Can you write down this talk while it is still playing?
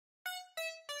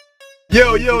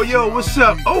Yo, what's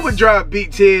up? Overdrive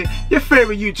Beatz here, your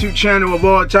favorite YouTube channel of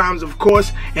all times, of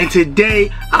course. And today,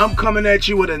 I'm coming at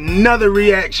you with another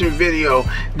reaction video.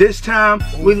 This time,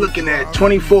 we're looking at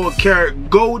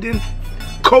 24kGoldn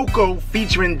Coco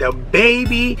featuring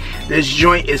DaBaby. This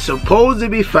joint is supposed to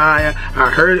be fire. I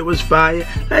heard it was fire.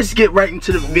 Let's get right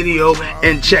into the video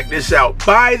and check this out.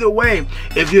 By the way,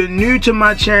 if you're new to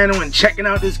my channel and checking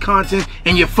out this content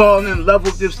and you're falling in love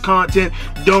with this content,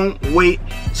 don't wait.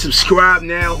 Subscribe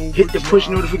now. Hit the push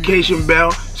notification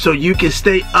bell so you can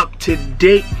stay up to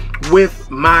date with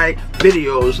my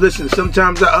videos. Listen,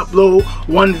 sometimes I upload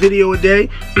one video a day.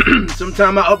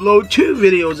 Sometimes I upload 2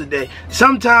 videos a day.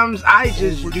 Sometimes I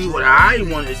just do what I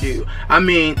want to do.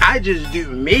 I just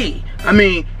do me.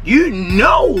 You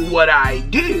know what I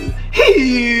do.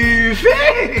 You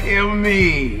feel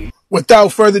me?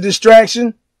 Without further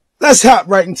distraction, let's hop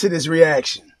right into this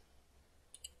reaction.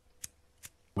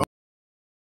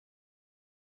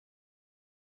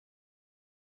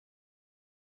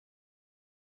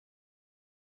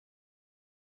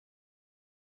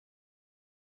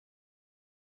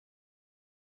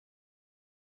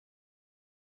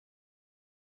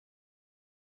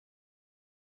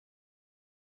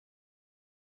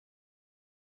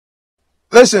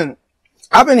 Listen,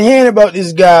 I've been hearing about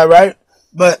this guy, right?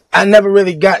 But I never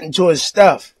really got into his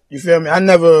stuff. You feel me? I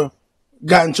never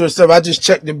got into his stuff. I just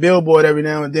checked the Billboard every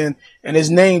now and then, and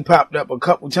his name popped up a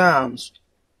couple times.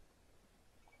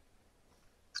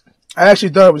 I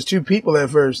actually thought it was 2 people at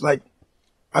first. Like,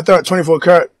 I thought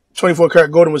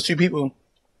 24kGoldn was 2 people.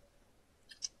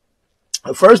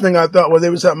 The first thing I thought was they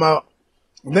were talking about,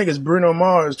 I think it's Bruno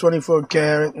Mars, 24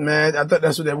 karat, man. I thought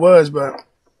that's what it was, but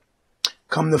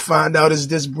come to find out it's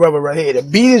this brother right here. The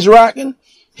beat is rocking.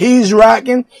 He's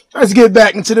rocking. Let's get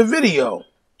back into the video.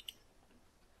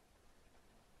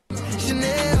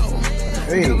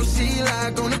 Hey.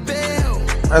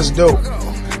 That's dope.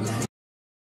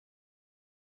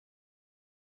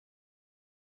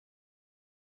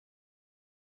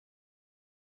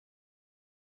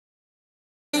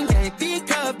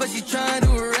 But she trying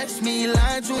to arrest me,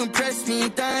 lying to impress me,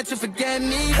 dying to forget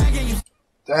me.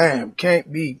 Damn,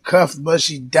 can't be cuffed, but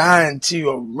she dying to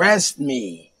arrest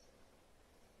me.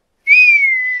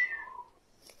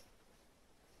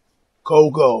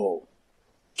 Coco,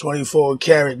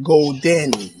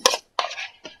 24kGoldn.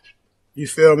 You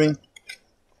feel me?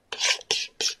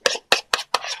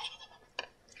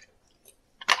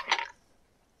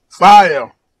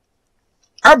 Fire.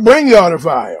 I bring y'all the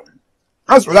fire.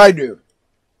 That's what I do.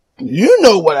 You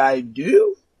know what I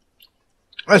do.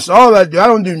 That's all I do. I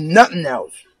don't do nothing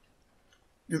else.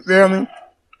 You feel me?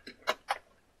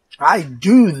 I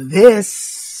do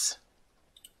this.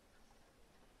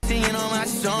 Singing all my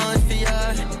songs for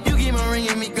ya. You keep on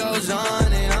ringing me, goes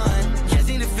on and on. Can't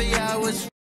seem to figure out what's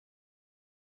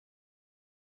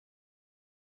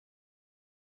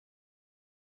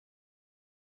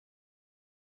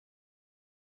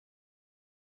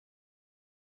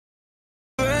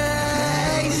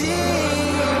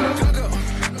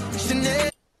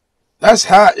That's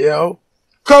hot, yo.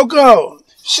 Coco,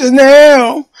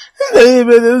 Chanel.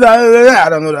 I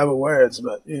don't know the other words,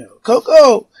 but, you know.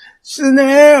 Coco,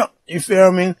 Chanel. You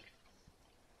feel me?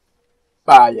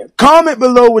 Fire. Comment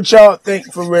below what y'all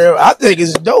think for real. I think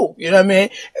it's dope. You know what I mean?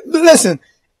 But listen,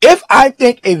 if I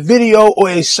think a video or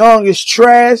a song is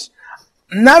trash,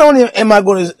 not only am I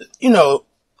going to,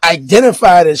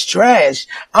 identify it as trash,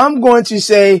 I'm going to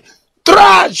say,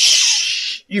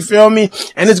 trash. You feel me?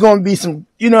 And it's going to be some,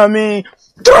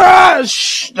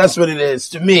 trash. That's what it is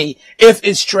to me. If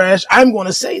it's trash, I'm going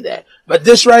to say that. But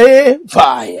this right here,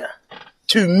 fire.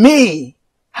 To me,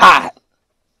 hot.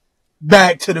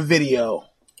 Back to the video.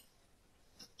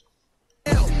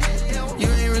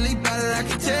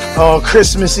 Oh,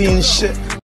 Christmassy and shit.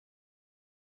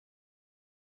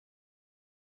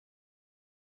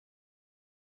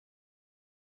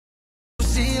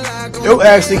 Yo,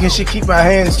 actually, can she keep her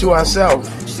hands to herself?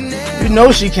 You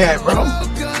know she can't, bro.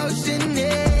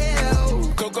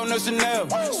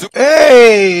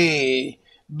 Hey!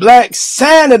 Black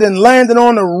Santa done landed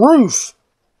on the roof.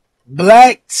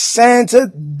 Black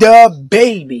Santa,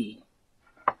 DaBaby.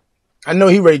 I know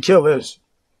he ready to kill this.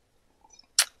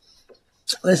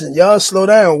 Listen, y'all slow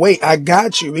down. Wait, I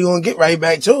got you. We gonna get right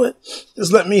back to it.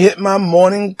 Just let me hit my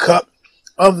morning cup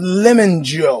of lemon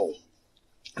joe.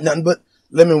 Nothing but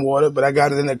lemon water, but I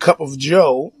got it in a cup of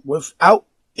joe without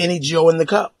any joe in the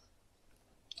cup.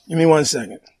 Give me 1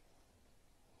 second.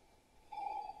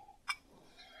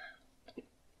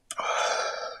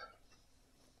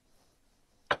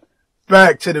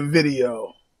 Back to the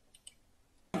video.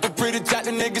 pretty chat, the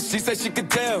nigga, she said she could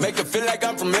tell. Make her feel like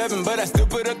I'm from heaven, but I still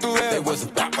put her through hell. It was a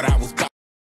thought, but I was thought.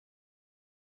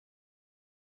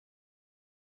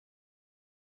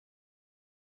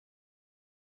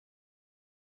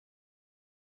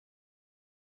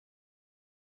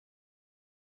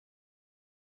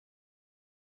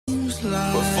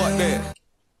 But fuck that.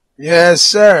 Yes,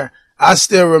 sir. I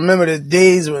still remember the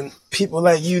days when people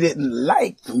like you didn't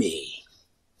like me.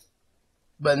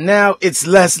 But now it's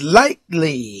less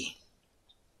likely.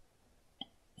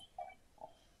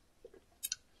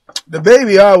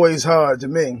 DaBaby always hard to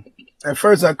me. At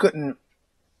first I couldn't.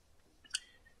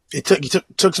 It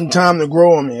took some time to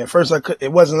grow on me. At first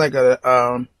it wasn't like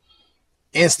a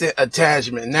instant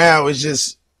attachment. Now it's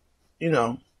just, you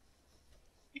know,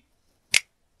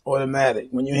 automatic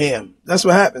when you hear them. That's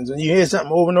what happens. When you hear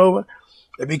something over and over,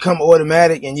 it become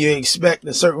automatic and you expect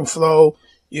a certain flow,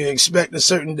 you expect a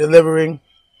certain delivering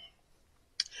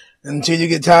until you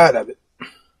get tired of it.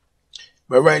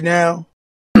 But right now,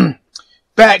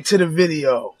 back to the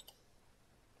video.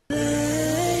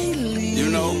 You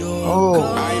know, oh,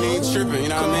 I ain't even tripping, you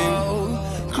know what I mean?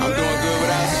 I'm doing good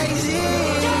without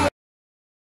you.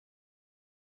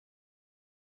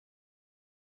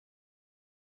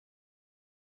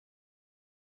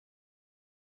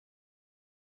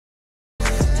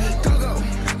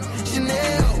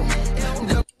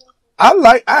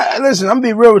 listen, I'm gonna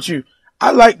be real with you.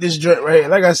 I like this joint right here.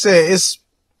 Like I said, it's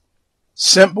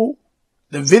simple.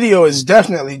 The video is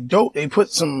definitely dope. They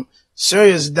put some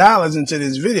serious dollars into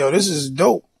this video. This is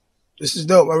dope. This is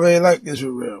dope. I really like this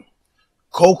for real.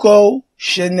 Coco,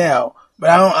 Chanel. But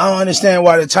I don't understand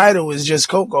why the title is just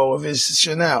Coco if it's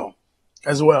Chanel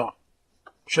as well.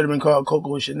 Should have been called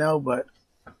Coco and Chanel, but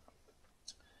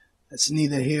that's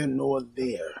neither here nor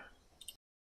there.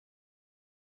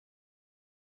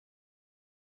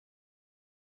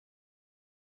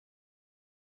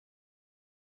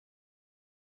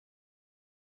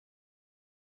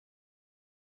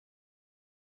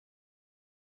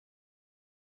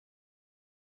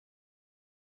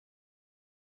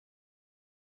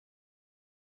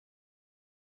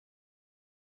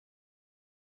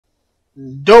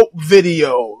 Dope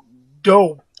video.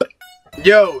 Dope.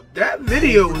 Yo, that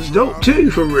video was dope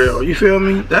too, for real. You feel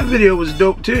me? That video was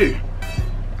dope too.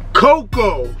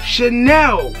 Coco,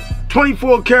 Chanel,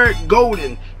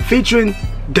 24kGoldn, featuring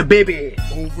DaBaby.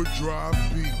 OVERDRIVE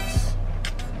BEATZ.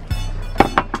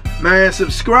 Man,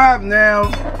 subscribe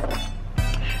now.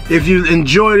 If you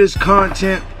enjoy this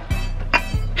content,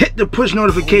 hit the push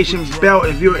notification bell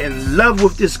if you're in love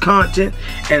with this content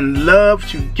and love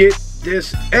to get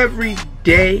this every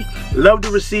day. Love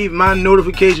to receive my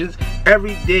notifications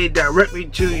every day directly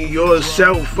to your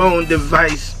cell phone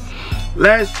device.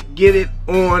 Let's get it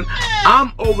on.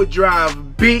 I'm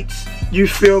OVERDRIVE BEATZ. You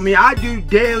feel me? I do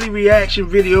daily reaction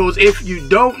videos. If you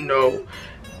don't know,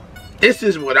 this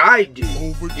is what I do.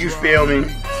 You feel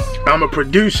me? I'm a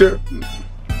producer.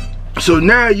 So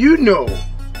now you know.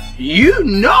 You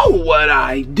know what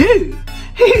I do.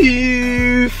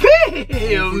 You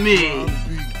feel me?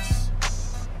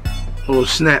 Oh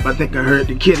snap, I think I heard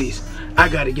the kitties. I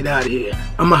gotta get out of here.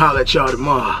 I'ma holler at y'all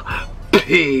tomorrow.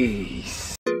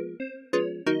 Peace.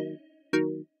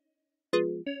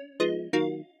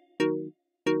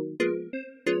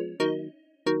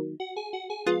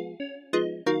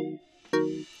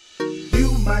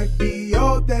 You might be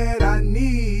all that I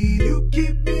need. You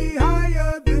keep me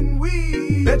higher than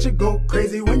weed. Let you go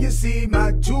crazy when you see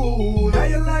my tool. How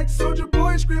you like Soulja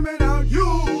Boy screaming out you?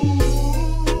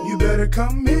 You better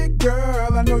come here,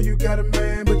 girl. I know you got a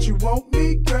man, but you want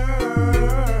me,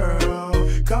 girl.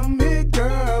 Come here,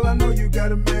 girl. I know you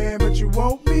got a man, but you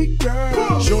want me,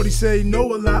 girl. Shorty say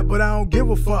know a lot, but I don't give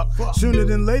a fuck. Sooner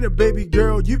than later, baby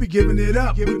girl, you be giving it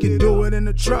up. We can do it in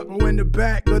the truck or in the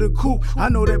back of the coupe. I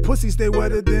know that pussy stay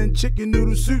wetter than chicken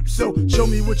noodle soup. So show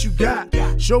me what you got.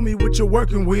 Show me what you're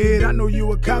working with. I know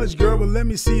you a college girl, but let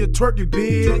me see you twerk it,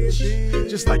 bitch.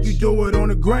 Just like you do it on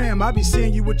the gram. I be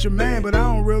seeing you with your man, but I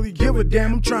don't really give a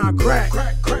damn. I'm trying to crack.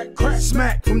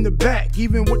 Smack from the back.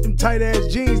 Even with them tight ass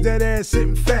jeans, that ass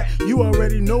sitting fat. You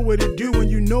already know what it do and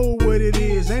you know what it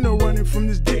is. Ain't no running from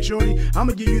this dick, shorty.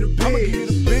 I'ma give you the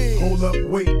big. Hold up,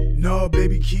 wait. No,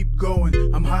 baby, keep going.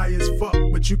 I'm high as fuck,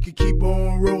 but you can keep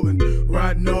on rolling.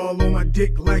 Riding all on my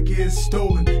dick like it's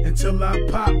stolen. Until I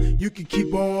pop, you can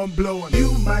keep on blowing.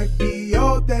 You might be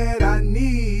all that I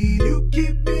need. You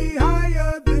keep me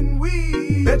higher than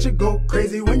weed. Bet you go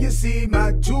crazy when you see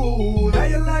my tool. How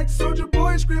you like Soulja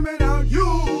Boy screaming out you?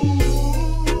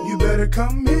 You better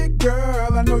come here,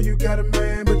 girl. I know you got a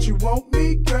man, but you want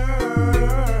me,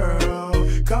 girl.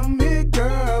 Come here,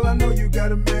 girl. I know you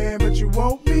got a man, but you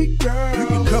want me, girl. You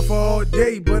can cuff all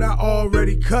day, but I I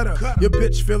already cut her. Your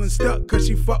bitch feeling stuck cause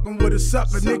she fucking with a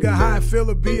sucker. Nigga, how I feel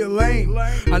to be a lame.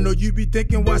 I know you be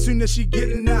thinking why soon as she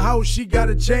get in the house she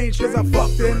gotta change. Cause I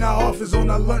fucked her in the office on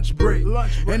our lunch break.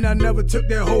 And I never took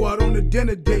that hoe out on a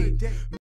dinner date.